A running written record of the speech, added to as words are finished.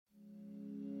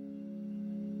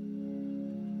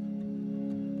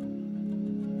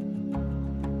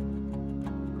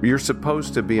you're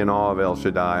supposed to be in awe of El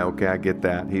Shaddai. Okay, I get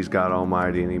that. He's God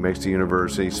Almighty, and He makes the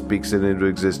universe, and He speaks it into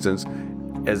existence,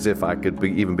 as if I could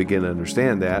even begin to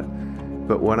understand that.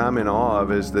 But what I'm in awe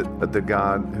of is that the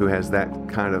God who has that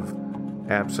kind of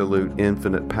absolute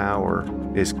infinite power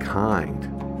is kind.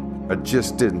 I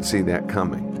just didn't see that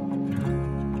coming.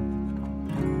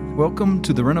 Welcome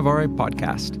to the Renovare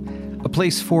Podcast, a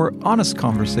place for honest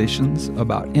conversations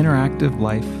about interactive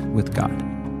life with God.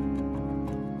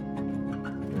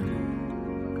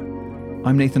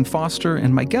 I'm Nathan Foster,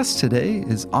 and my guest today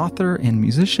is author and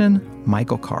musician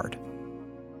Michael Card.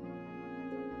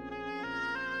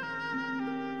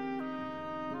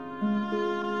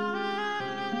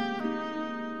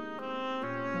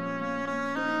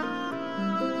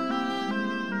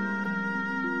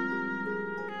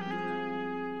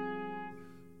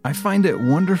 I find it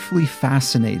wonderfully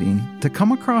fascinating to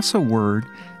come across a word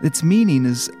its meaning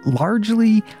is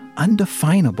largely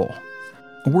undefinable.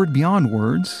 A word beyond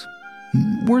words.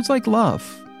 Words like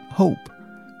love, hope,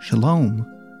 shalom.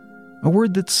 A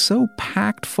word that's so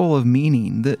packed full of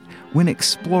meaning that when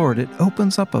explored, it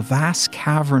opens up a vast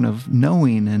cavern of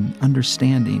knowing and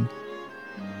understanding.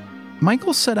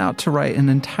 Michael set out to write an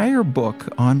entire book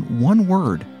on one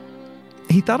word.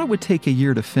 He thought it would take a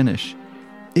year to finish.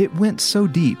 It went so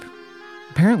deep.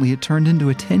 Apparently, it turned into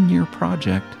a 10-year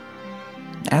project.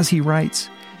 As he writes,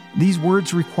 these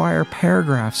words require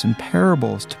paragraphs and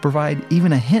parables to provide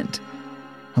even a hint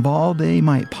of all they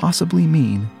might possibly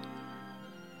mean.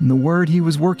 And the word he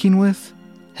was working with,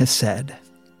 hesed.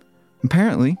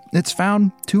 Apparently, it's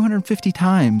found 250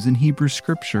 times in Hebrew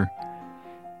scripture.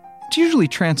 It's usually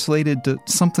translated to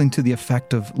something to the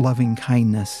effect of loving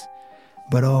kindness.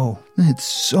 But it's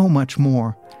so much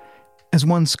more. As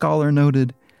one scholar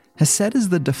noted, hesed is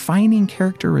the defining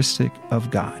characteristic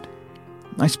of God.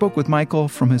 I spoke with Michael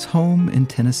from his home in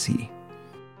Tennessee.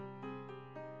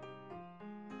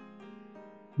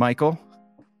 Michael?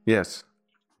 Yes.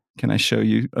 Can I show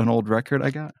you an old record I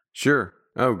got? Sure.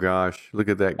 Oh gosh, look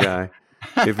at that guy.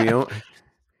 If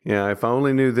I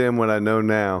only knew then what I know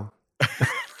now.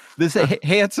 This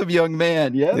handsome young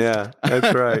man, yes? Yeah,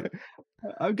 that's right.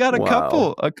 I've got a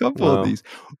couple of these.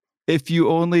 If you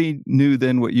only knew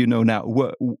then what you know now,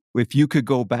 what if you could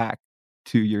go back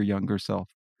to your younger self?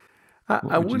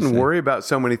 I wouldn't worry about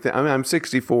so many things. I mean, I'm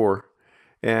 64,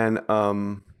 and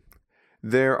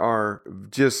there are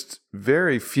just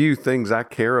very few things I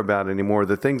care about anymore.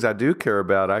 The things I do care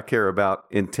about, I care about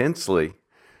intensely.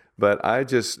 But I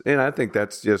think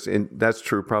that's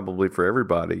true probably for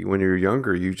everybody. When you're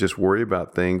younger, you just worry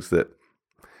about things that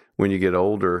when you get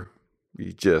older,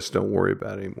 you just don't worry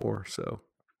about anymore. So.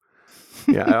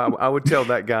 Yeah, I would tell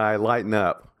that guy, lighten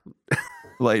up.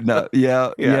 Lighten up.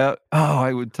 Yeah. Oh,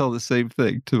 I would tell the same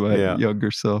thing to my younger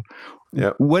self.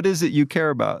 Yeah. What is it you care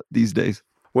about these days?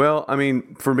 Well, I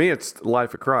mean, for me, it's the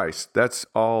life of Christ. That's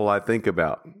all I think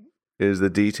about is the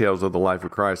details of the life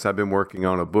of Christ. I've been working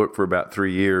on a book for about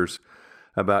 3 years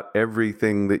about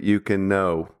everything that you can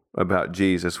know about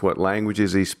Jesus, what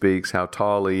languages he speaks, how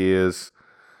tall he is,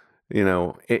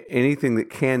 anything that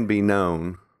can be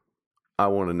known, I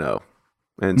want to know.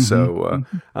 And so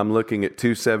I'm looking at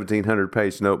two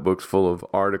 1,700-page notebooks full of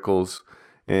articles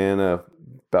and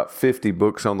about 50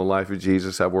 books on the life of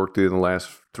Jesus I've worked through in the last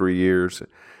 3 years.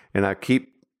 And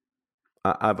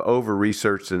I've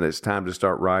over-researched and it's time to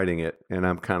start writing it. And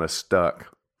I'm kind of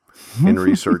stuck in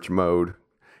research mode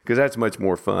because that's much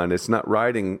more fun. It's not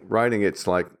writing. It's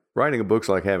like writing a book's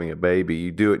like having a baby.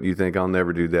 You do it and you think, I'll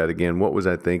never do that again. What was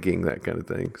I thinking? That kind of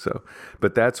thing. So,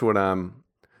 but that's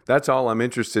all I'm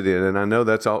interested in, and I know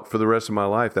that's all for the rest of my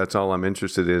life. That's all I'm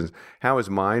interested in, how his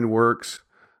mind works,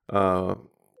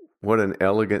 what an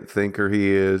elegant thinker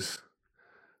he is,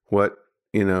 what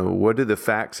do the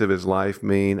facts of his life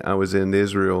mean? I was in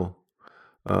Israel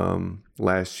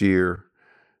last year,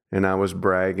 and I was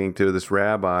bragging to this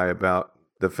rabbi about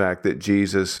the fact that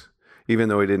Jesus, even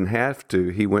though he didn't have to,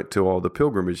 he went to all the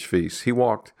pilgrimage feasts. He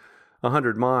walked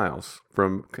 100 miles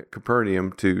from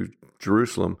Capernaum to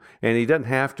Jerusalem, and he doesn't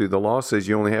have to. The law says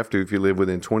you only have to if you live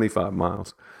within 25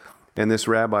 miles. And this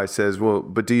rabbi says, well,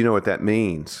 but do you know what that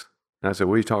means? And I said,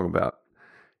 what are you talking about?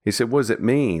 He said, what does it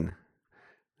mean?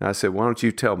 And I said, why don't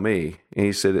you tell me? And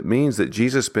he said, it means that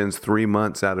Jesus spends 3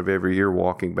 months out of every year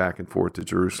walking back and forth to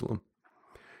Jerusalem.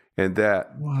 And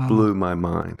that blew my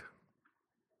mind.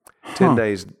 10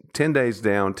 days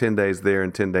down, 10 days there,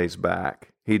 and 10 days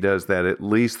back. He does that at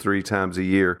least 3 times a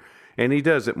year. And he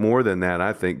does it more than that.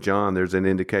 I think there's an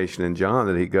indication in John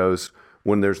that he goes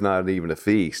when there's not even a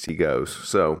feast, he goes.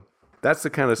 So that's the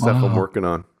kind of stuff I'm working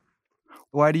on.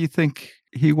 Why do you think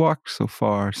he walked so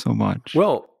far, so much?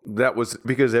 Well, that was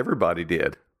because everybody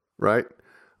did, right?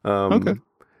 Okay.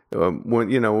 When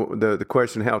the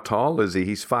question, how tall is he?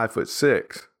 He's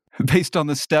 5'6". Based on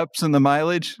the steps and the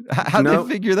mileage? How'd No,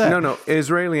 they figure that? no.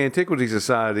 Israeli Antiquity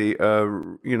Society,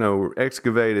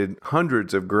 excavated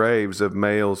hundreds of graves of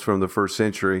males from the first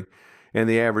century, and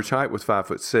the average height was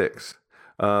 5'6".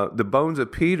 The bones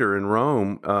of Peter in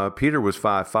Rome, Peter was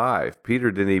 5'5".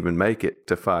 Peter didn't even make it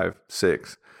to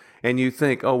 5'6". And you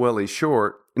think, oh, well, he's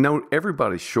short. No,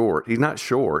 everybody's short. He's not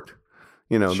short.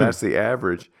 Sure. That's the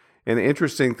average. And the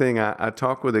interesting thing, I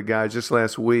talked with a guy just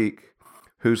last week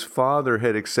whose father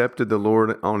had accepted the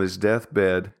Lord on his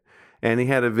deathbed, and he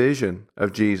had a vision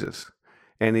of Jesus.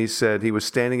 And he said he was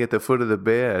standing at the foot of the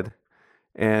bed,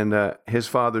 and his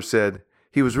father said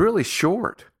he was really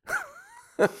short.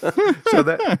 so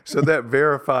that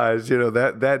verifies,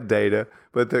 that data.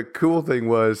 But the cool thing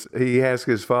was, he asked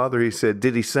his father, he said,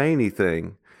 did he say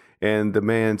anything? And the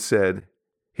man said,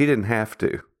 he didn't have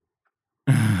to.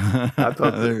 I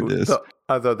thought there it is.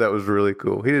 I thought that was really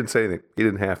cool. He didn't say anything. He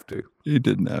didn't have to. He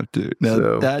didn't have to.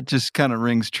 Now, that just kind of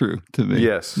rings true to me.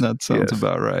 Yes. That sounds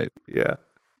about right. Yeah.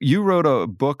 You wrote a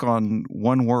book on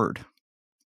one word.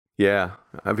 Yeah.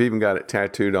 I've even got it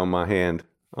tattooed on my hand,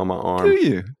 on my arm. Do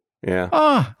you?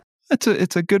 Yeah.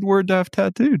 It's a good word to have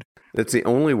tattooed. That's the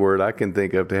only word I can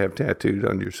think of to have tattooed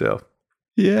on yourself.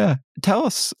 Yeah. Tell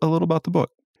us a little about the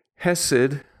book.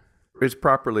 Hesed is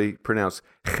properly pronounced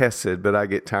chesed, but I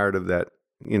get tired of that,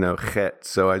 chet,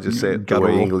 so I just say it the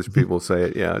way English people say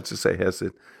it. Yeah, I just say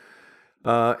hesed.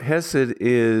 Hesed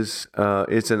is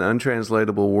it's an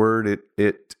untranslatable word.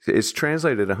 It's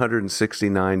translated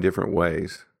 169 different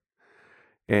ways.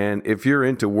 And if you're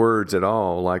into words at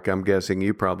all, like I'm guessing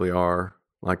you probably are,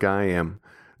 like I am,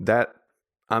 that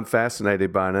I'm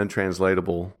fascinated by an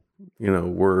untranslatable,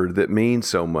 word that means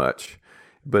so much.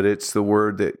 But it's the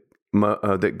word that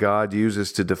God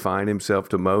uses to define himself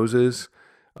to Moses.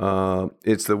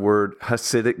 It's the word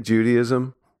Hasidic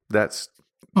Judaism. That's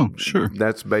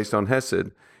based on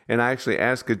Hesed. And I actually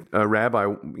asked a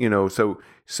rabbi,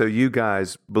 so you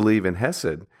guys believe in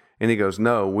Hesed? And he goes,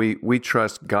 no, we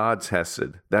trust God's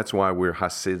Hesed. That's why we're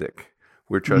Hasidic.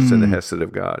 We're trusting the Hesed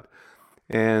of God.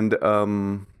 And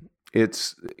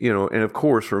it's, and of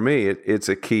course for me, it's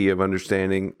a key of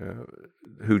understanding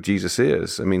who Jesus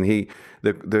is. I mean,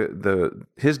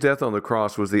 his death on the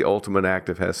cross was the ultimate act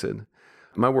of Hesed.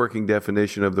 My working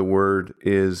definition of the word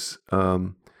is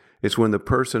it's when the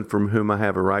person from whom I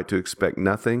have a right to expect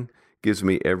nothing gives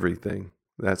me everything.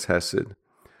 That's Hesed.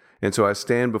 And so I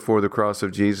stand before the cross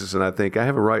of Jesus and I think, I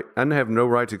have no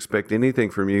right to expect anything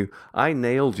from you. I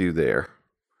nailed you there.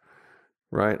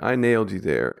 Right? I nailed you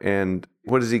there. And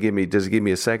what does he give me? Does he give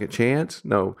me a second chance?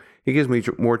 No. He gives me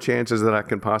more chances than I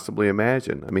can possibly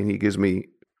imagine. I mean, he gives me,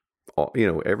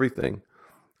 everything.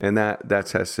 And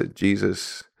that's Hesed.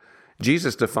 Jesus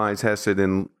defines Hesed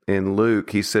in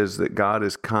Luke. He says that God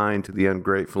is kind to the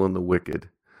ungrateful and the wicked.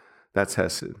 That's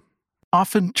Hesed.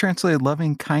 Often translated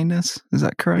loving kindness. Is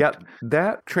that correct? Yeah,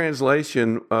 that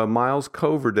translation, Miles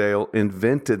Coverdale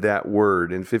invented that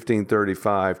word in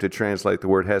 1535 to translate the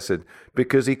word Hesed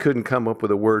because he couldn't come up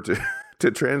with a word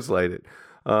to translate it.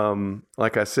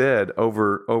 Like I said,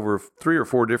 over 3 or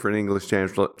 4 different English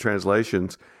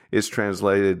translations, it's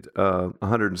translated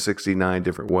 169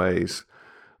 different ways.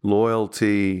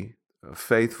 Loyalty,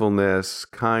 faithfulness,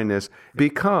 kindness,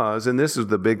 because, and this is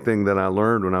the big thing that I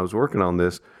learned when I was working on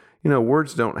this,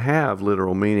 words don't have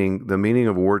literal meaning. The meaning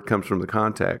of a word comes from the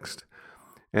context.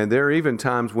 And there are even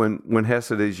times when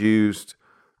Hesed is used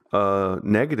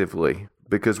negatively,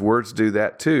 because words do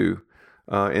that too.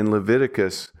 In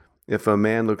Leviticus, if a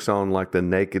man looks on like the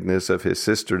nakedness of his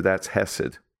sister, that's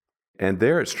Hesed. And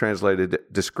there it's translated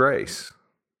disgrace.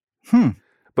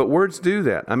 But words do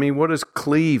that. I mean, what does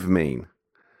cleave mean?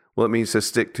 Well, it means to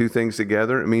stick two things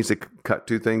together. It means to cut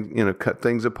two things, cut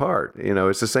things apart.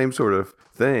 It's the same sort of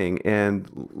thing. And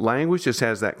language just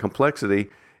has that complexity.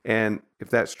 And if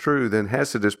that's true, then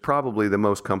Hesed is probably the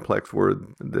most complex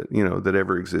word that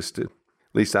ever existed.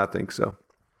 At least I think so.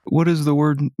 What does the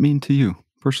word mean to you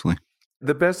personally?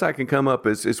 The best I can come up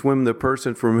is it's when the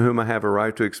person from whom I have a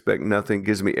right to expect nothing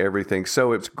gives me everything.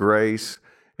 So it's grace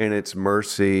and it's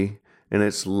mercy and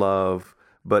it's love,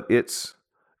 but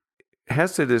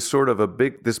Hesed is sort of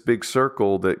this big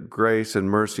circle that grace and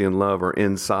mercy and love are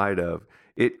inside of.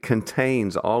 It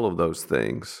contains all of those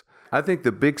things. I think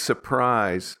the big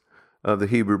surprise of the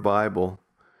Hebrew Bible,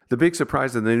 the big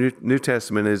surprise of the New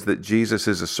Testament is that Jesus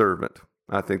is a servant.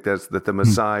 I think that the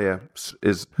Messiah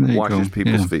washes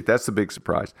people's feet. That's the big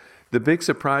surprise. The big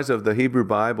surprise of the Hebrew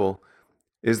Bible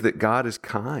is that God is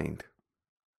kind.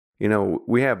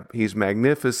 He's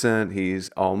magnificent, he's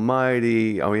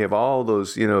almighty, we have all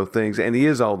those, things, and he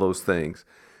is all those things.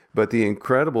 But the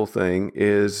incredible thing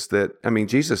is that, I mean,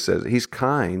 Jesus says he's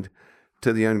kind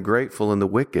to the ungrateful and the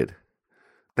wicked.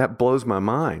 That blows my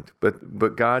mind.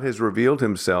 But God has revealed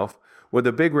himself with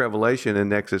a big revelation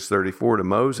in Exodus 34 to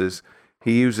Moses.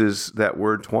 He uses that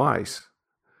word twice.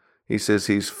 He says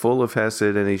he's full of hesed,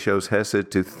 and he shows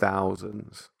hesed to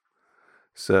thousands.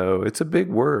 So it's a big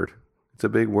word. It's a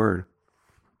big word.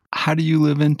 How do you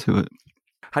live into it?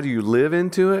 How do you live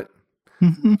into it?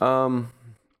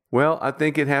 Well, I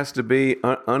think it has to be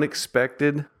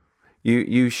unexpected.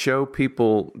 You show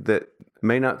people that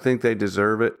may not think they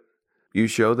deserve it. You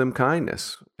show them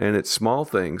kindness, and it's small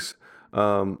things.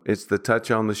 It's the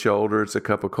touch on the shoulder. It's a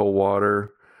cup of cold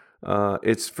water.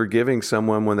 It's forgiving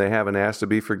someone when they haven't asked to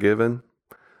be forgiven.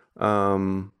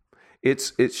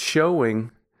 It's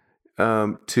showing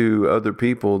to other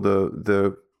people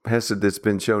the hesed that's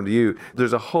been shown to you.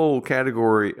 There's a whole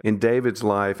category in David's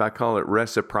life. I call it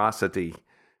reciprocity,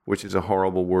 which is a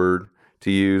horrible word to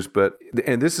use,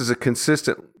 and this is a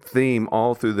consistent theme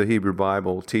all through the Hebrew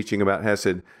Bible, teaching about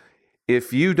hesed.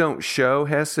 If you don't show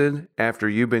hesed after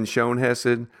you've been shown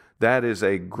hesed, that is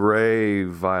a grave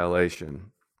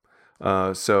violation.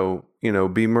 So,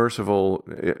 be merciful,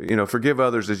 forgive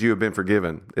others as you have been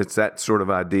forgiven. It's that sort of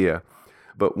idea.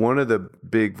 But one of the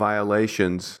big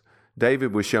violations,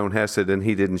 David was shown hesed and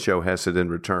he didn't show hesed in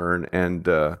return. And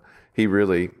he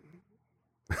really,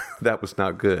 that was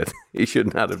not good. He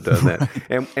should not have done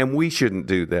that. And we shouldn't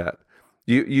do that.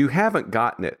 You haven't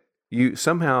gotten it.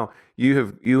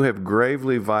 You have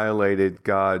gravely violated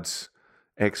God's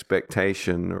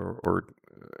expectation, or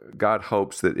God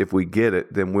hopes that if we get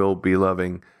it, then we'll be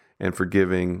loving and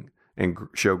forgiving and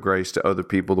show grace to other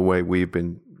people the way we've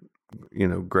been,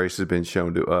 grace has been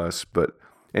shown to us.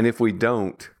 And if we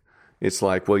don't, it's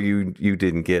like, well, you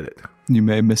didn't get it. You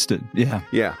may have missed it. Yeah.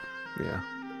 Yeah.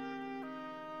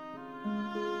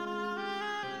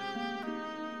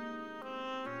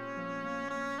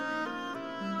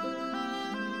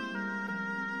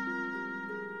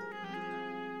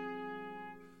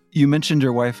 You mentioned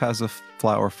your wife has a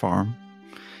flower farm.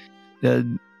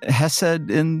 Hesed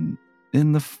in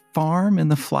the farm, in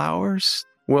the flowers?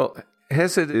 Well,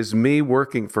 hesed is me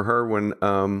working for her when,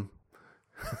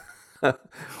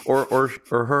 or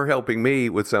her helping me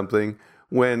with something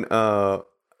when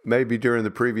maybe during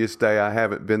the previous day I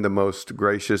haven't been the most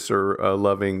gracious or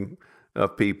loving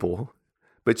of people,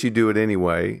 but you do it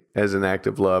anyway as an act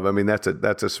of love. I mean, that's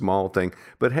a small thing,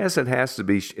 but hesed has to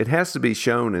be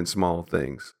shown in small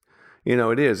things.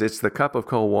 It is. It's the cup of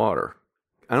cold water.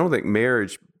 I don't think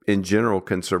marriage in general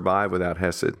can survive without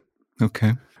hesed.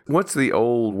 Okay. What's the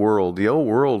old world? The old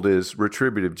world is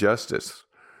retributive justice,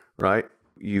 right?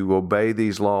 You obey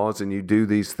these laws and you do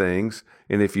these things,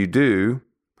 and if you do,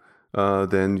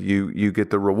 then you get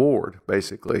the reward,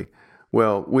 basically.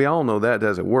 Well, we all know that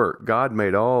doesn't work. God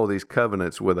made all these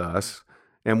covenants with us,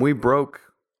 and we broke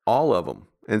all of them.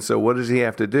 And so what does he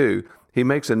have to do? He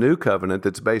makes a new covenant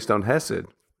that's based on hesed,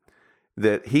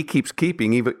 that he keeps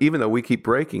keeping, even though we keep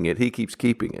breaking it, he keeps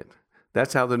keeping it.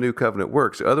 That's how the new covenant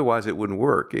works. Otherwise, it wouldn't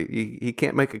work. He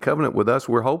can't make a covenant with us.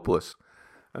 We're hopeless.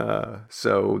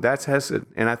 So that's hesed.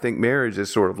 And I think marriage is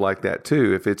sort of like that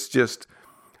too. If it's just,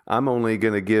 I'm only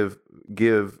going to give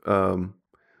to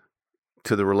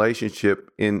the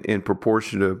relationship in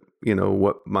proportion to,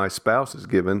 what my spouse is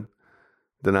given,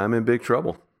 then I'm in big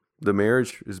trouble. The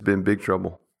marriage has been big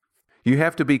trouble. You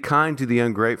have to be kind to the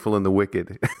ungrateful and the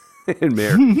wicked. In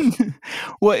marriage.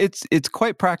 Well, it's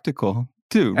quite practical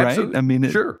too, right? Absolutely. I mean,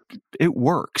 sure, it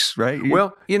works, right?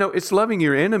 Well, it's loving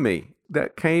your enemy.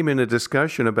 That came in a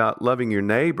discussion about loving your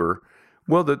neighbor.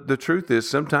 Well, the truth is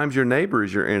sometimes your neighbor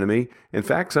is your enemy. In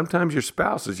fact, sometimes your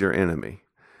spouse is your enemy.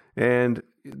 And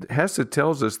Hesed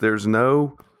tells us there's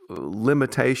no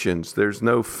limitations. There's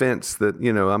no fence that,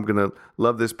 I'm going to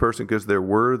love this person because they're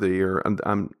worthy, or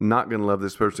I'm not going to love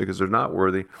this person because they're not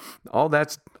worthy. All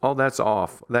that's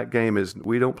off. That game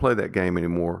we don't play that game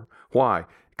anymore. Why?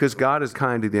 Because God is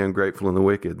kind to the ungrateful and the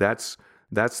wicked. That's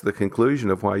the conclusion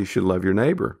of why you should love your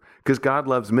neighbor. Because God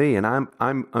loves me and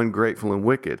I'm ungrateful and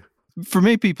wicked. For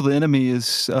many people, the enemy is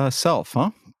self,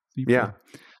 huh? Yeah.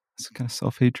 It's kind of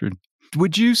self-hatred.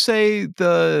 Would you say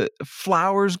the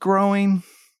flowers growing,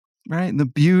 right, and the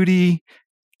beauty,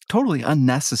 totally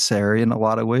unnecessary in a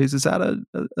lot of ways? Is that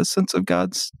a sense of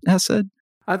God's hesed?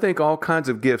 I think all kinds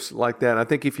of gifts like that. I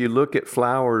think if you look at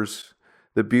flowers,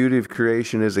 the beauty of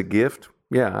creation is a gift.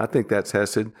 Yeah, I think that's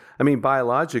hesed. I mean,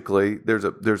 biologically, there's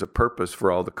a purpose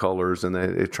for all the colors, and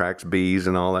it attracts bees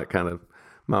and all that kind of.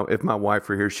 If my wife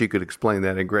were here, she could explain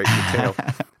that in great detail.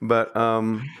 But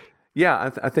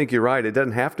yeah, I think you're right. It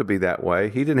doesn't have to be that way.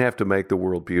 He didn't have to make the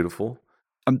world beautiful.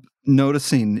 I'm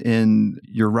noticing in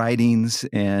your writings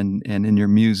and in your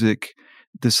music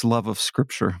this love of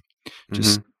Scripture,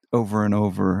 just over and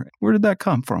over. Where did that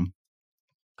come from?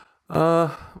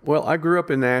 Well, I grew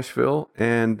up in Nashville,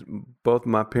 and both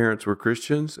my parents were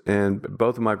Christians, and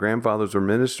both of my grandfathers were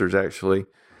ministers, actually.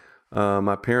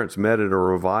 My parents met at a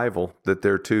revival that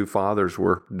their two fathers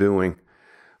were doing.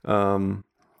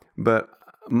 But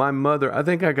my mother, I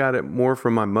think I got it more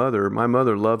from my mother. My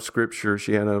mother loved Scripture.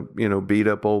 She had a, beat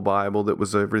up old Bible that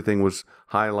was, everything was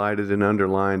highlighted and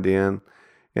underlined in.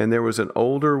 And there was an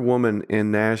older woman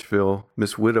in Nashville,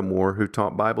 Miss Whittemore, who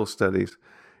taught Bible studies.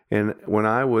 And when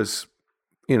I was,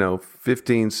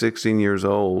 15, 16 years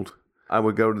old, I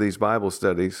would go to these Bible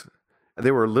studies.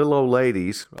 There were little old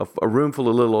ladies, a room full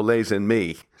of little old ladies and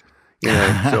me.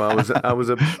 So I was a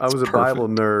Bible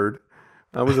nerd.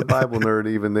 I was a Bible nerd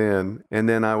even then. And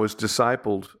then I was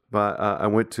discipled by, I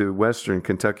went to Western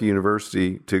Kentucky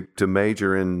University to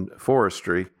major in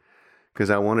forestry because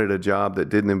I wanted a job that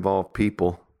didn't involve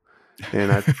people.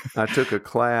 And I took a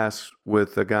class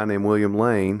with a guy named William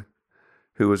Lane,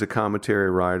 who was a commentary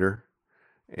writer.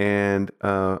 And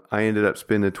I ended up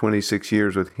spending 26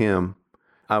 years with him.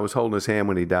 I was holding his hand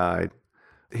when he died.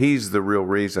 He's the real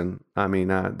reason. I mean,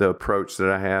 the approach that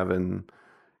I have and,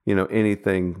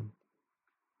 anything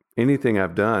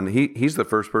I've done. He's the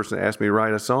first person to ask me to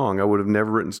write a song. I would have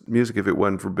never written music if it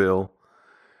wasn't for Bill.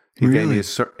 He gave me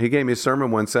a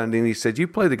sermon one Sunday, and he said, "You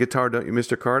play the guitar, don't you,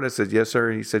 Mr. Card?" I said, "Yes,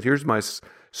 sir." He said, "Here's my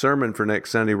sermon for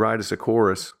next Sunday. Write us a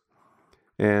chorus."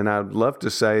 And I'd love to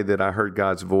say that I heard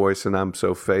God's voice, and I'm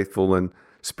so faithful and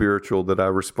spiritual that I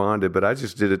responded, but I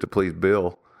just did it to please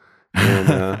Bill.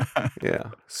 And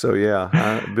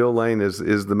Bill Lane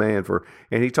is the man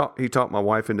and he talked my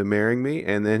wife into marrying me,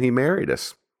 and then he married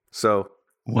us. So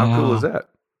How cool is that?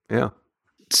 Yeah.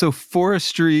 So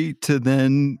forestry to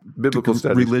then biblical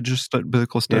studies,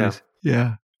 biblical studies.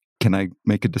 Yeah. Can I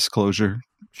make a disclosure?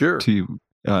 Sure. To you?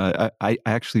 I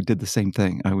actually did the same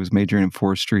thing. I was majoring in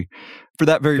forestry for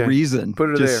that very reason. Put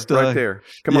it right there.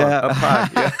 Come on, up high.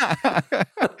 Yeah.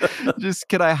 Just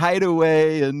can I hide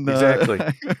away and exactly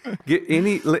get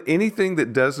anything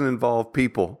that doesn't involve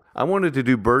people. I wanted to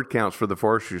do bird counts for the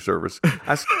Forestry Service.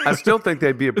 I still think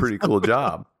that'd be a pretty cool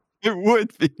job. It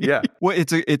would be. Yeah. Well,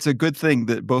 it's a good thing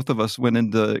that both of us went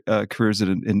into careers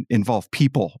that involve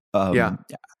people. Yeah.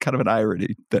 Kind of an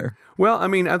irony there. Well, I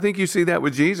mean, I think you see that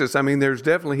with Jesus. I mean, there's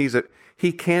definitely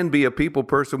he can be a people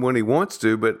person when he wants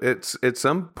to, but it's at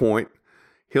some point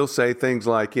he'll say things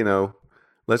like,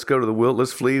 let's go to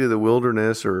let's flee to the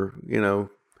wilderness, or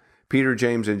Peter,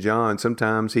 James, and John.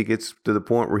 Sometimes he gets to the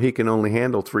point where he can only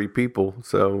handle 3 people,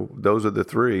 so those are the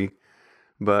 3.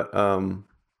 But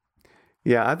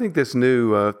yeah, I think this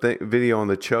new video on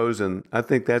The Chosen, I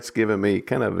think that's given me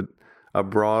kind of a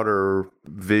broader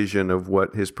vision of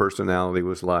what his personality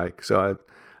was like. So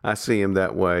I see him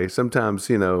that way. Sometimes,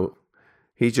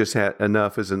 he just had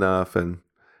enough is enough, and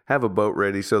have a boat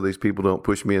ready so these people don't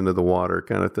push me into the water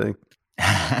kind of thing.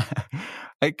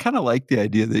 I kind of like the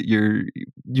idea that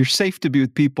you're safe to be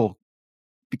with people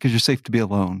because you're safe to be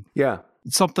alone. Yeah.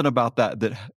 Something about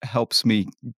that helps me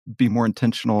be more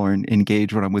intentional and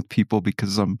engage when I'm with people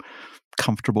because I'm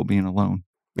comfortable being alone.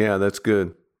 Yeah, that's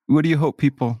good. What do you hope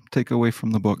people take away from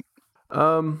the book?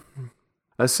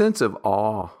 A sense of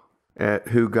awe at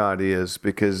who God is,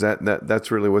 because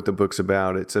that's really what the book's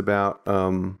about. It's about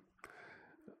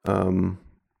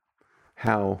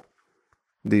how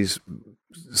these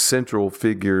central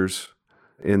figures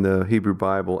in the Hebrew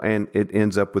Bible, and it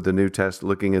ends up with the New Testament,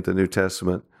 looking at the New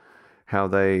Testament, how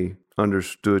they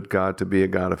understood God to be a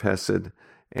God of Hesed,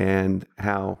 and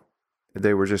how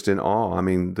they were just in awe. I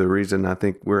mean, the reason I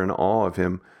think we're in awe of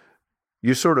him,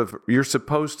 you're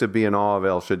supposed to be in awe of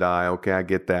El Shaddai. Okay, I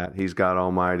get that. He's God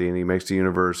Almighty, and he makes the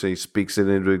universe, and he speaks it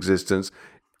into existence,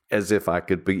 as if I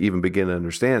could even begin to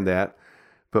understand that.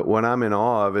 But what I'm in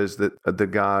awe of is that the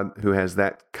God who has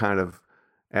that kind of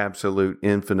absolute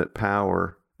infinite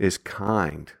power is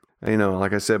kind.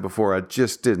 Like I said before, I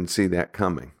just didn't see that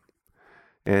coming.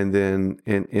 And then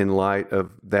in light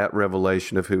of that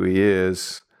revelation of who he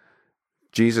is,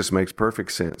 Jesus makes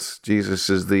perfect sense. Jesus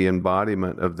is the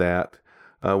embodiment of that.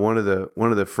 One of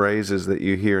the phrases that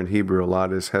you hear in Hebrew a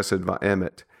lot is Hesed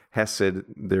va'emet. Hesed,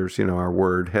 there's our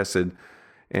word Hesed,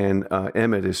 and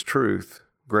emet is truth.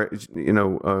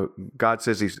 God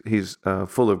says he's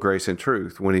full of grace and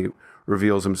truth when he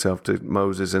reveals himself to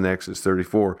Moses in Exodus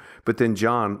 34. But then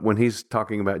John, when he's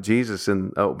talking about Jesus in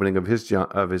the opening of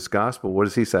his gospel, what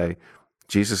does he say?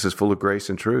 Jesus is full of grace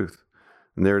and truth.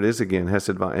 And there it is again,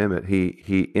 Hesed va'emet.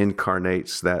 He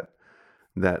incarnates that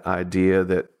idea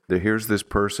that here's this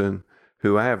person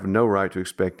who I have no right to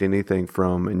expect anything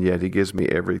from, and yet he gives me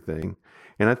everything.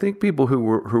 And I think people who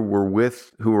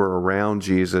were around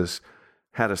Jesus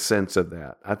had a sense of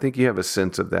that. I think you have a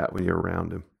sense of that when you're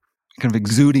around him. Kind of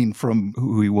exuding from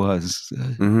who he was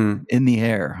in the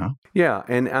air, huh? Yeah,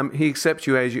 and he accepts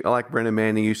you as you, like Brennan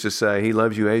Manning used to say, he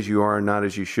loves you as you are and not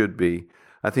as you should be.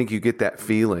 I think you get that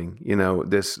feeling,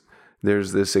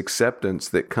 there's this acceptance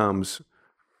that comes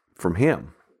from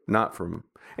him, not from,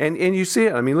 and you see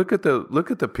it. I mean, look at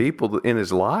the people in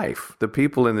his life, the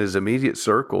people in his immediate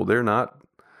circle. They're not,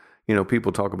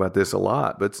 people talk about this a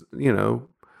lot, but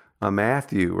a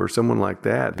Matthew or someone like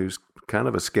that who's kind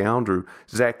of a scoundrel,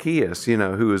 Zacchaeus,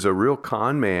 who is a real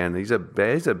con man. He's a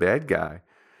bad guy.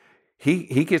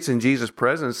 He gets in Jesus'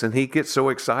 presence and he gets so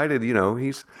excited,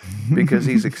 because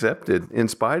he's accepted in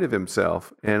spite of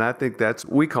himself. And I think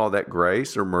we call that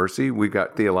grace or mercy. We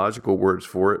got theological words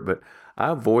for it, but I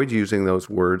avoid using those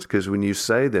words because when you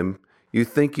say them, you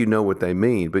think you know what they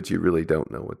mean, but you really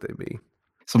don't know what they mean.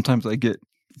 Sometimes I get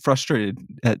frustrated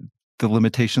at the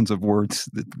limitations of words.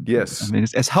 Yes. I mean,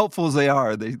 as helpful as they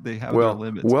are, they have their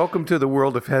limits. Welcome to the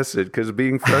world of Hesed, because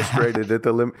being frustrated at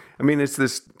the limit, it's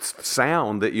this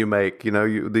sound that you make,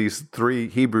 these 3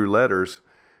 Hebrew letters,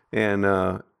 and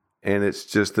it's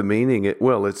just the meaning.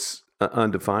 It's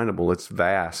undefinable. It's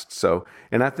vast. So,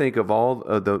 and I think of all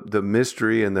the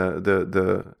mystery and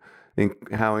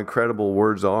how incredible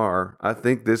words are, I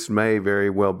think this may very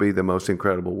well be the most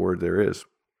incredible word there is.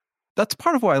 That's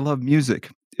part of why I love music,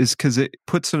 is because it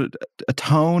puts a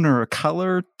tone or a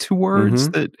color to words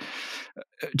that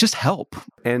just help.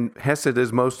 And Hesed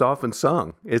is most often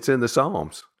sung. It's in the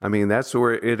Psalms. That's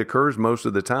where it occurs most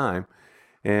of the time.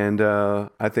 And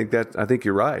I think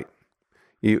you're right.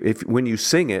 When you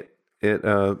sing it,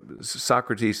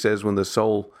 Socrates says when the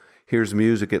soul hears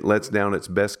music, it lets down its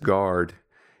best guard.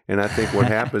 And I think what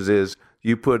happens is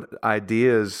you put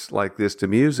ideas like this to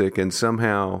music, and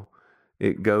somehow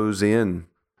it goes in.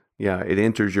 Yeah, it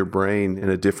enters your brain in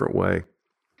a different way.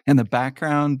 And the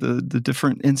background, the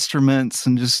different instruments,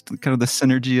 and just kind of the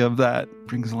synergy of that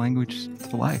brings language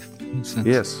to life. In a sense.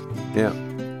 Yes, yeah.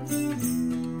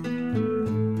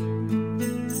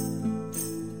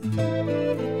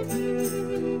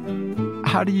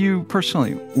 How do you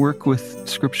personally work with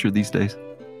Scripture these days?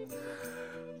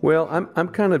 Well, I'm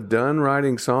kind of done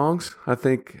writing songs. I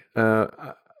think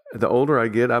the older I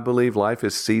get, I believe life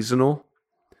is seasonal.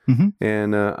 Mm-hmm.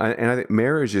 And I think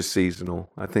marriage is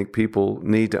seasonal. I think people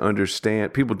need to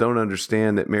understand. People don't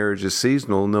understand that marriage is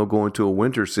seasonal, and they'll go into a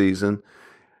winter season,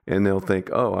 and they'll think,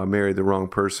 "Oh, I married the wrong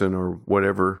person," or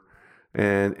whatever.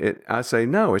 And I say,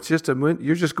 no, it's just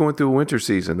you're just going through a winter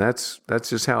season. That's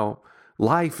just how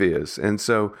life is. And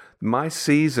so my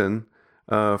season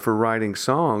for writing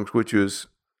songs, which was,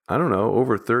 I don't know,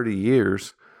 over 30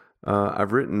 years,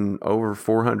 I've written over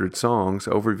 400 songs,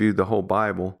 overviewed the whole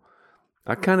Bible.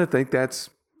 I kind of think I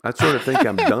sort of think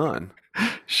I'm done.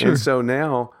 Sure. And so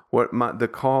now the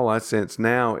call I sense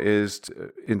now is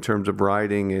in terms of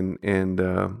writing and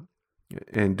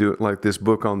do like this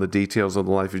book on the details of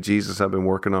the life of Jesus I've been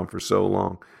working on for so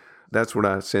long. That's what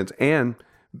I sense. And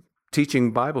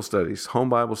teaching Bible studies, home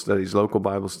Bible studies, local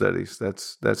Bible studies.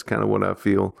 That's kind of what I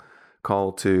feel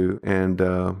called to. And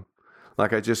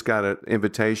like I just got an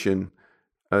invitation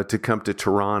to come to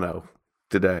Toronto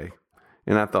today.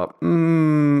 And I thought,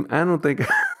 I don't think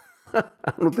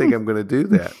I'm going to do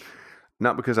that.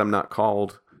 Not because I'm not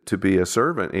called to be a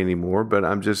servant anymore, but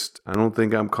I don't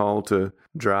think I'm called to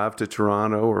drive to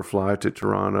Toronto or fly to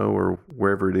Toronto or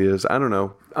wherever it is. I don't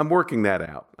know. I'm working that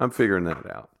out. I'm figuring that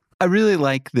out. I really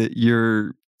like that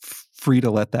you're free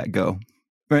to let that go,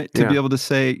 right? To be able to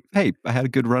say, hey, I had a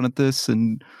good run at this,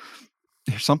 and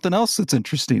there's something else that's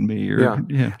interesting me.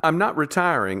 Yeah. I'm not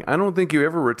retiring. I don't think you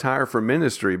ever retire from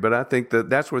ministry, but I think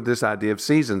that's where this idea of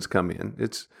seasons come in.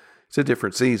 It's a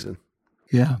different season.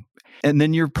 Yeah. And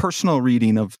then your personal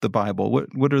reading of the Bible,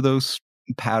 what do those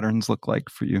patterns look like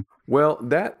for you? Well,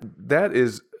 that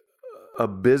is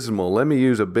abysmal. Let me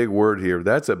use a big word here.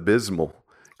 That's abysmal.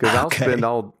 Because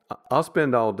I'll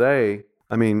spend all day.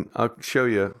 I'll show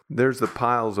you. There's the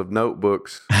piles of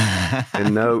notebooks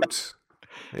and notes.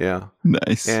 Yeah.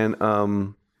 Nice. And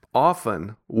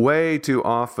often, way too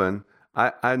often,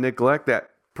 I neglect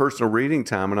that personal reading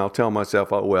time, and I'll tell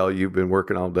myself, oh, well, you've been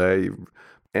working all day.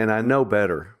 And I know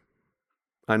better.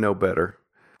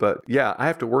 But yeah, I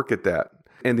have to work at that.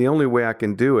 And the only way I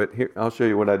can do it, here, I'll show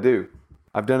you what I do.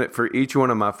 I've done it for each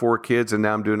one of my 4 kids, and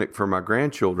now I'm doing it for my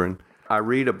grandchildren. I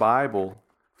read a Bible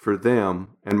for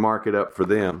them and mark it up for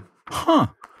them. Huh.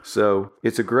 So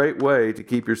it's a great way to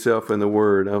keep yourself in the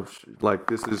Word. Like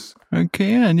this is...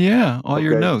 Okay, and all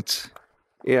your notes.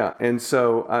 Yeah, and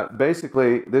so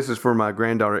basically, this is for my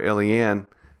granddaughter Eliane.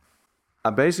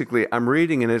 I'm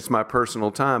reading and it's my personal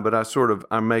time, but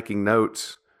I'm making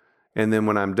notes, and then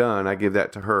when I'm done, I give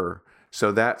that to her.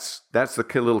 So that's the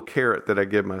little carrot that I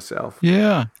give myself.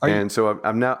 Yeah. And so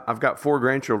I've got four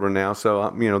grandchildren now,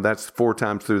 so that's four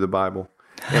times through the Bible,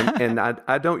 and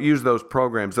I don't use those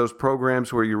programs. Those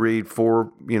programs where you read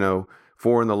four in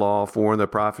the law, four in the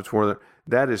prophets,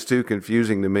 that is too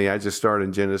confusing to me. I just start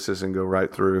in Genesis and go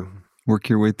right through. Work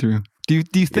your way through. Do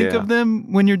you think of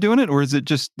them when you're doing it, or is it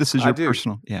just this is your I do.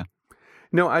 personal? Yeah.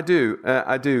 No, I do.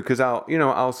 Because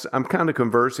I'm kind of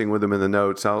conversing with them in the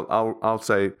notes. I'll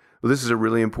say, well, this is a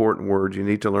really important word. You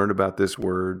need to learn about this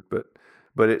word,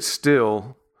 but it's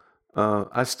still,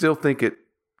 I still think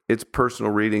it's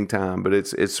personal reading time, but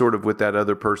it's sort of with that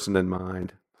other person in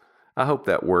mind. I hope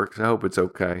that works. I hope it's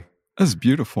okay. That's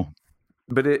beautiful.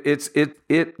 But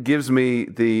it gives me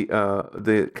the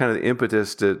kind of the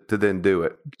impetus to then do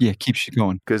it. Yeah, keeps you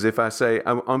going. Because if I say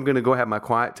I'm going to go have my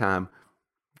quiet time,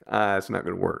 it's not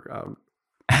going to work.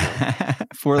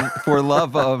 For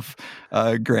love of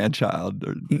grandchild.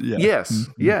 Yeah.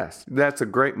 Yes, that's a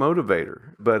great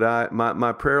motivator. But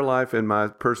my prayer life and my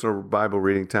personal Bible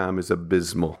reading time is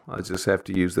abysmal. I just have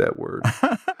to use that word.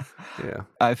 Yeah,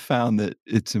 I found that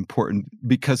it's important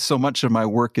because so much of my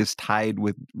work is tied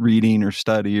with reading or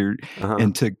study,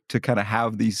 and to kind of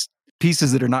have these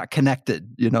pieces that are not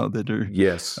connected, that are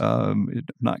yes, I'm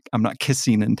not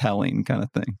kissing and telling kind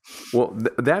of thing. Well,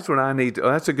 that's what I need.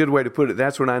 That's a good way to put it.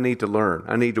 That's what I need to learn.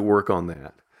 I need to work on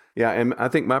that. Yeah, and I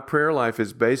think my prayer life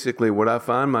is basically what I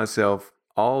find myself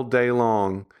all day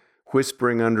long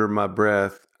whispering under my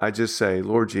breath. I just say,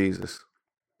 Lord Jesus.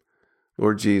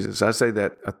 Lord Jesus. I say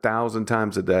that 1,000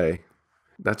 times a day.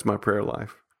 That's my prayer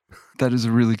life. That is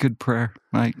a really good prayer,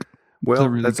 Mike. Well,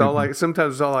 that's all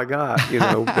sometimes it's all I got,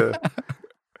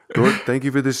 Lord, thank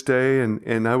you for this day.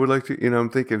 And I would like to,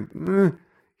 I'm thinking,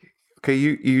 okay,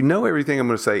 you know everything I'm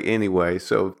going to say anyway.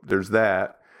 So there's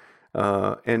that.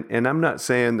 And I'm not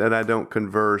saying that I don't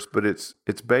converse, but it's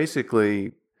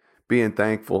basically being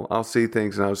thankful. I'll see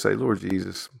things and I'll say, Lord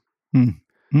Jesus, I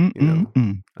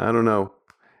don't know.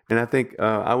 And I think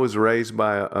I was raised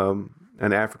by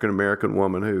an African-American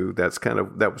woman who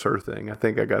that was her thing. I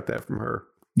think I got that from her.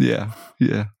 Yeah.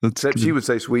 Except she would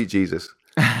say, sweet Jesus.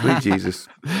 Sweet Jesus.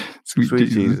 Sweet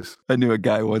Jesus. I knew a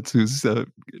guy once who's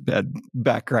had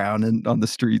background on the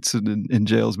streets and in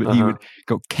jails, but he would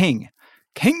go, King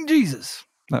Jesus.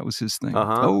 That was his thing.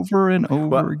 Over and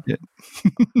over again.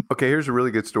 Okay, here's a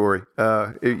really good story.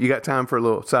 You got time for a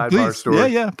little sidebar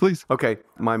story? Yeah, please. Okay,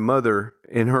 my mother,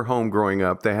 in her home growing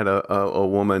up, they had a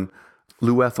woman,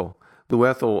 Lou Ethel. Lou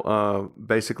Ethel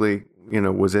basically,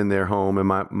 was in their home, and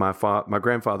my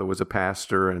grandfather was a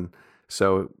pastor, and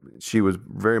so she was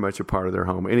very much a part of their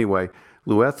home. Anyway,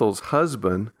 Lou Ethel's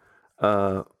husband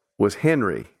was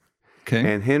Henry. Okay.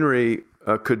 And Henry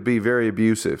could be very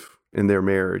abusive in their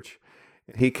marriage.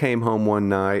 He came home one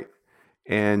night,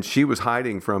 and she was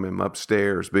hiding from him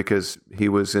upstairs because he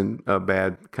was in a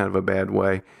bad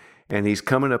way. And he's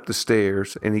coming up the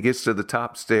stairs, and he gets to the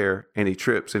top stair, and he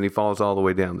trips, and he falls all the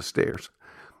way down the stairs.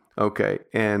 Okay,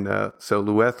 and so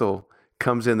Lou Ethel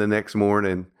comes in the next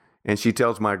morning, and she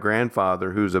tells my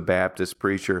grandfather, who's a Baptist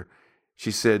preacher,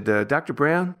 she said, Dr.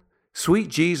 Brown, sweet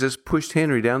Jesus pushed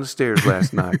Henry down the stairs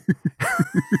last night.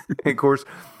 And of course,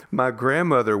 my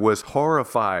grandmother was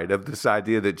horrified of this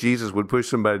idea that Jesus would push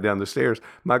somebody down the stairs.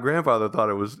 My grandfather thought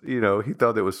it was, he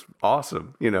thought it was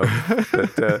awesome,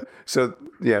 But, so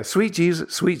yeah, sweet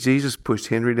Jesus pushed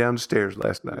Henry down the stairs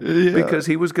last night because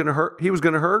he was going to hurt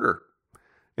her.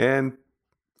 And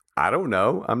I don't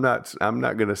know. I'm not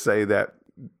going to say that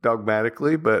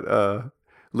dogmatically, but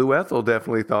Lou Ethel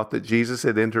definitely thought that Jesus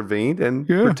had intervened and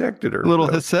protected her. A little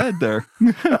Hesed there.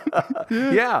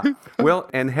 Yeah. Well,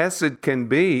 and Hesed can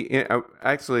be,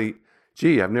 actually,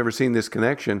 I've never seen this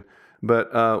connection,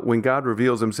 but when God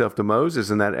reveals himself to Moses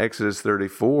in that Exodus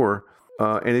 34,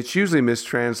 and it's usually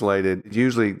mistranslated,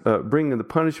 usually bringing the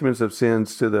punishments of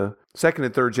sins to the second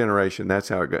and third generation. That's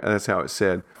how it's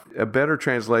said. A better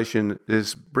translation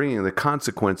is bringing the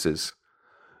consequences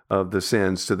of the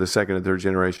sins to the second and third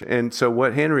generation. And so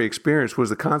what Henry experienced was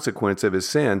the consequence of his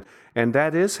sin, and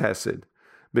that is Hesed.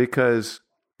 Because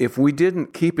if we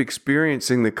didn't keep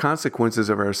experiencing the consequences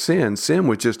of our sin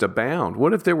would just abound.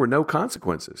 What if there were no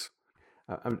consequences?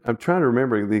 I'm trying to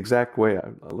remember the exact way.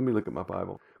 Let me look at my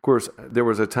Bible. Of course, there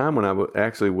was a time when I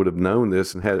actually would have known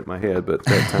this and had it in my head, but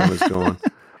that time is gone.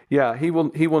 Yeah, he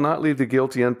will not leave the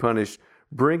guilty unpunished.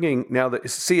 Now the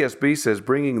CSB says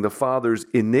bringing the father's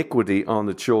iniquity on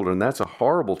the children. That's a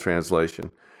horrible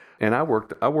translation. And I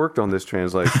worked on this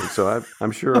translation, so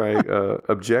I'm sure I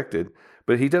objected.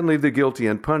 But he doesn't leave the guilty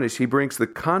unpunished. He brings the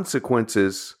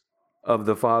consequences of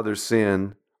the father's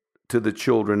sin to the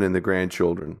children and the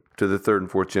grandchildren, to the third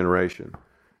and fourth generation.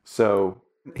 So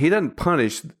he doesn't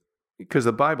punish, because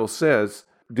the Bible says,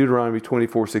 Deuteronomy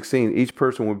 24:16, each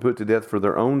person will be put to death for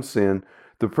their own sin.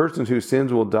 The person whose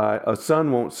sins will die, a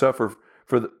son won't suffer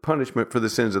for the punishment for the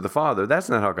sins of the father. That's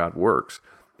not how God works.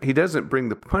 He doesn't bring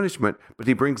the punishment, but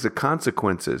he brings the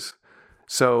consequences.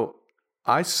 So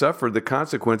I suffered the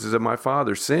consequences of my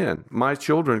father's sin. My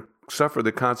children suffer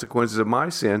the consequences of my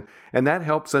sin, and that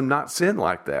helps them not sin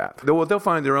like that. They'll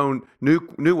find their own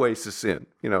new ways to sin,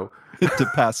 to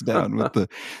pass down with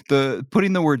the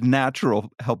putting the word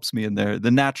natural helps me in there. The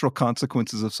natural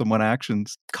consequences of someone's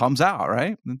actions comes out,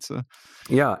 right?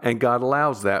 Yeah, and God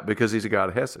allows that because he's a God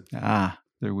of Hesed.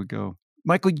 There we go.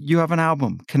 Michael, you have an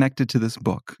album connected to this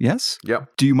book, yes?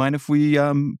 Yep. Do you mind if we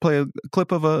play a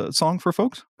clip of a song for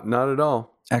folks? Not at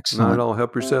all. Excellent. Not at all.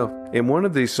 Help yourself. In one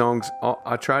of these songs,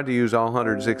 I tried to use all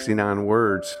 169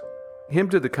 words. Hymn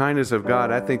to the Kindness of God,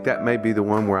 I think that may be the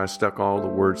one where I stuck all the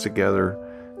words together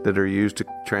that are used to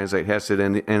translate Hesed.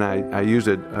 And I used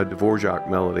a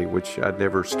Dvorak melody, which I'd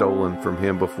never stolen from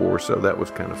him before, so that was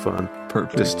kind of fun.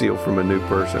 Perfect. To steal from a new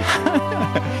person.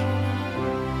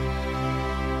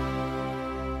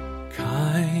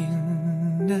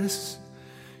 Kindness,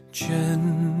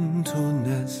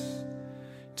 gentleness,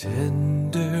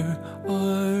 tender,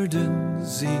 ardent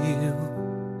zeal,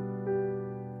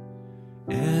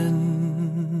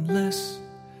 endless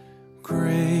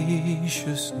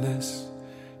graciousness,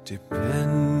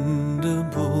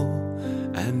 dependable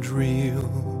and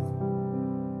real,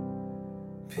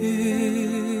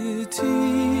 pity,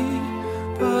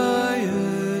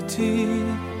 piety,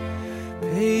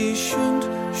 patient,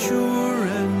 sure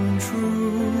and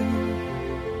true,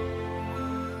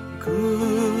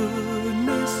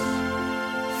 goodness,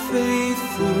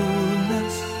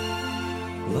 faithfulness,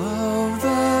 love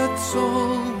that's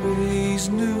always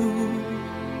new,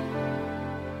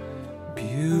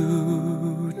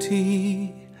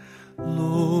 beauty,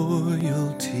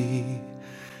 loyalty,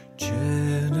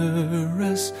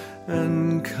 generous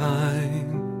and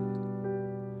kind,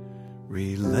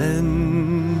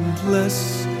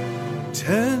 relentless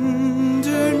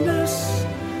tenderness,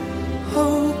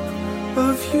 hope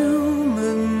of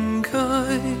humankind,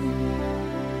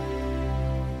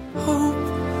 hope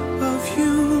of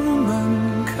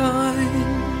humankind,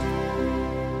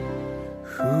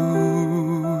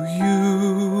 who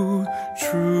you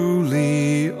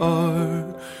truly are,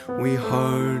 we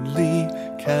hardly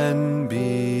can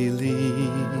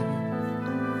believe.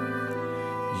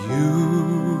 You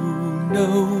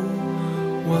know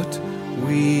what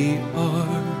we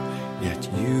are, yet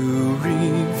you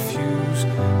refuse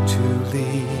to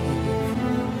leave.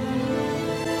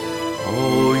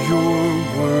 All your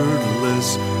wordless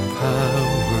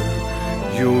power,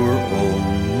 your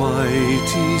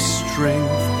almighty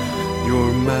strength, your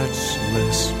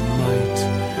matchless might,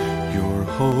 your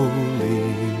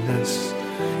holiness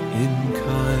in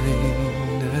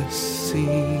kindness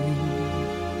seen.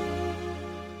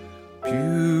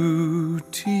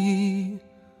 Beauty,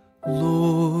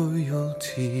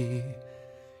 loyalty,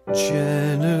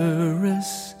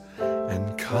 generous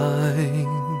and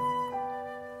kind,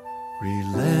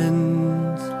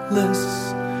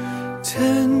 relentless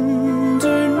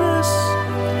tenderness,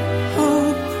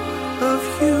 hope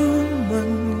of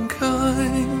humankind,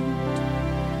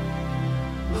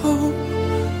 hope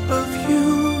of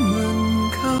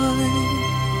humankind.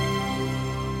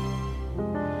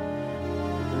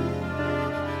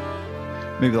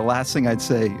 Maybe the last thing I'd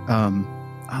say,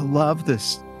 I love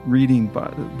this reading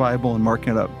Bible and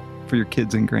marking it up for your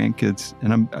kids and grandkids.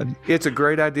 And it's a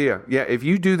great idea. Yeah, if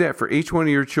you do that for each one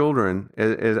of your children,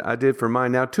 as I did for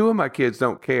mine. Now, 2 of my kids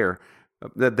don't care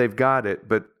that they've got it,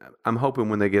 but I'm hoping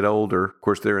when they get older, of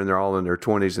course, they're all in their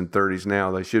 20s and 30s now.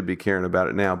 They should be caring about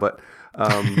it now. But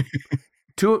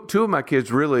two of my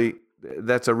kids, really,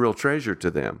 that's a real treasure to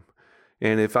them.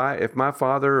 And if my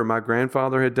father or my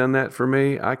grandfather had done that for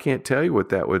me, I can't tell you what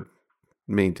that would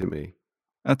mean to me.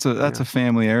 That's a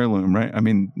family heirloom, right? I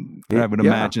mean, I would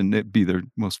imagine it'd be their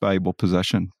most valuable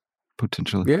possession,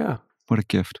 potentially. Yeah. What a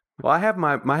gift. Well, I have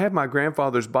my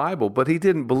grandfather's Bible, but he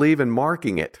didn't believe in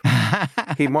marking it.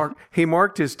 He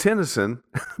marked his Tennyson,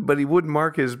 but he wouldn't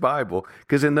mark his Bible,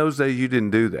 because in those days you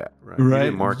didn't do that, right? Right. You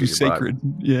didn't mark it was sacred.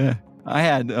 Bible. Yeah. I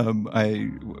had at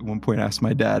one point asked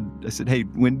my dad, I said, "Hey,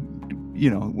 when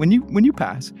you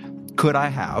pass, could I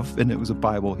have?" And it was a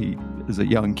Bible he, as a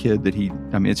young kid,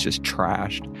 it's just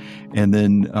trashed. And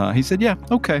then he said, "Yeah,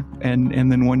 okay."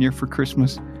 And then one year for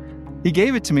Christmas, He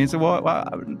gave it to me and said, well,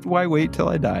 why wait till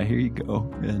I die? Here you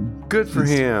go. And Good for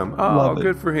him. Oh,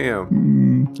 good for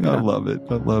him. I love it.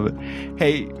 I love it.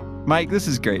 Hey, Mike, this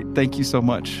is great. Thank you so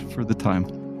much for the time.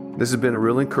 This has been a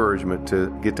real encouragement to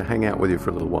get to hang out with you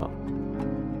for a little while.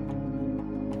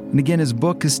 And again, his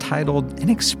book is titled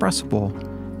Inexpressible,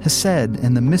 Hesed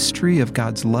and the Mystery of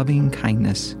God's Loving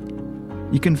Kindness.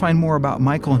 You can find more about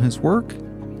Michael and his work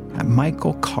at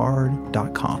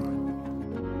michaelcard.com.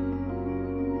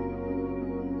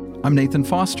 I'm Nathan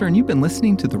Foster, and you've been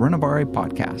listening to the Renovare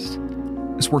Podcast.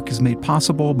 This work is made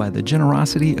possible by the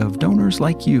generosity of donors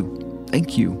like you.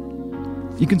 Thank you.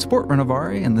 You can support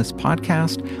Renovare and this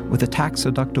podcast with a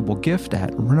tax-deductible gift at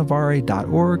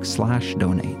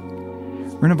renovare.org/donate.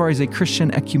 Renovare is a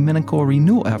Christian ecumenical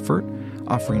renewal effort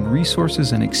offering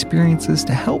resources and experiences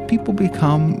to help people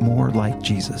become more like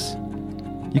Jesus.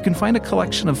 You can find a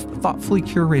collection of thoughtfully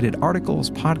curated articles,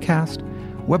 podcasts,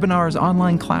 webinars,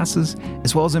 online classes,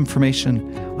 as well as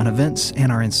information on events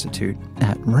and our institute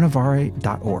at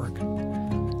renovare.org. I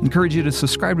encourage you to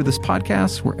subscribe to this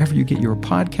podcast wherever you get your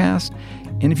podcast.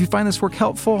 And if you find this work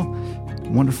helpful,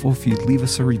 wonderful if you'd leave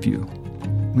us a review.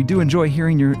 We do enjoy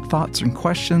hearing your thoughts and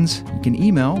questions. You can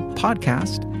email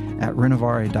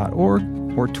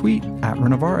podcast@renovare.org or tweet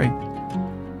 @renovare.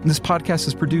 And this podcast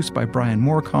is produced by Brian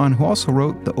Morcon, who also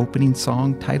wrote the opening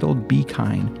song titled Be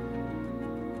Kind.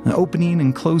 The opening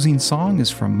and closing song is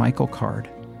from Michael Card.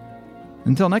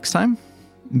 Until next time,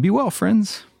 be well,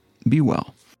 friends. Be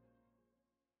well.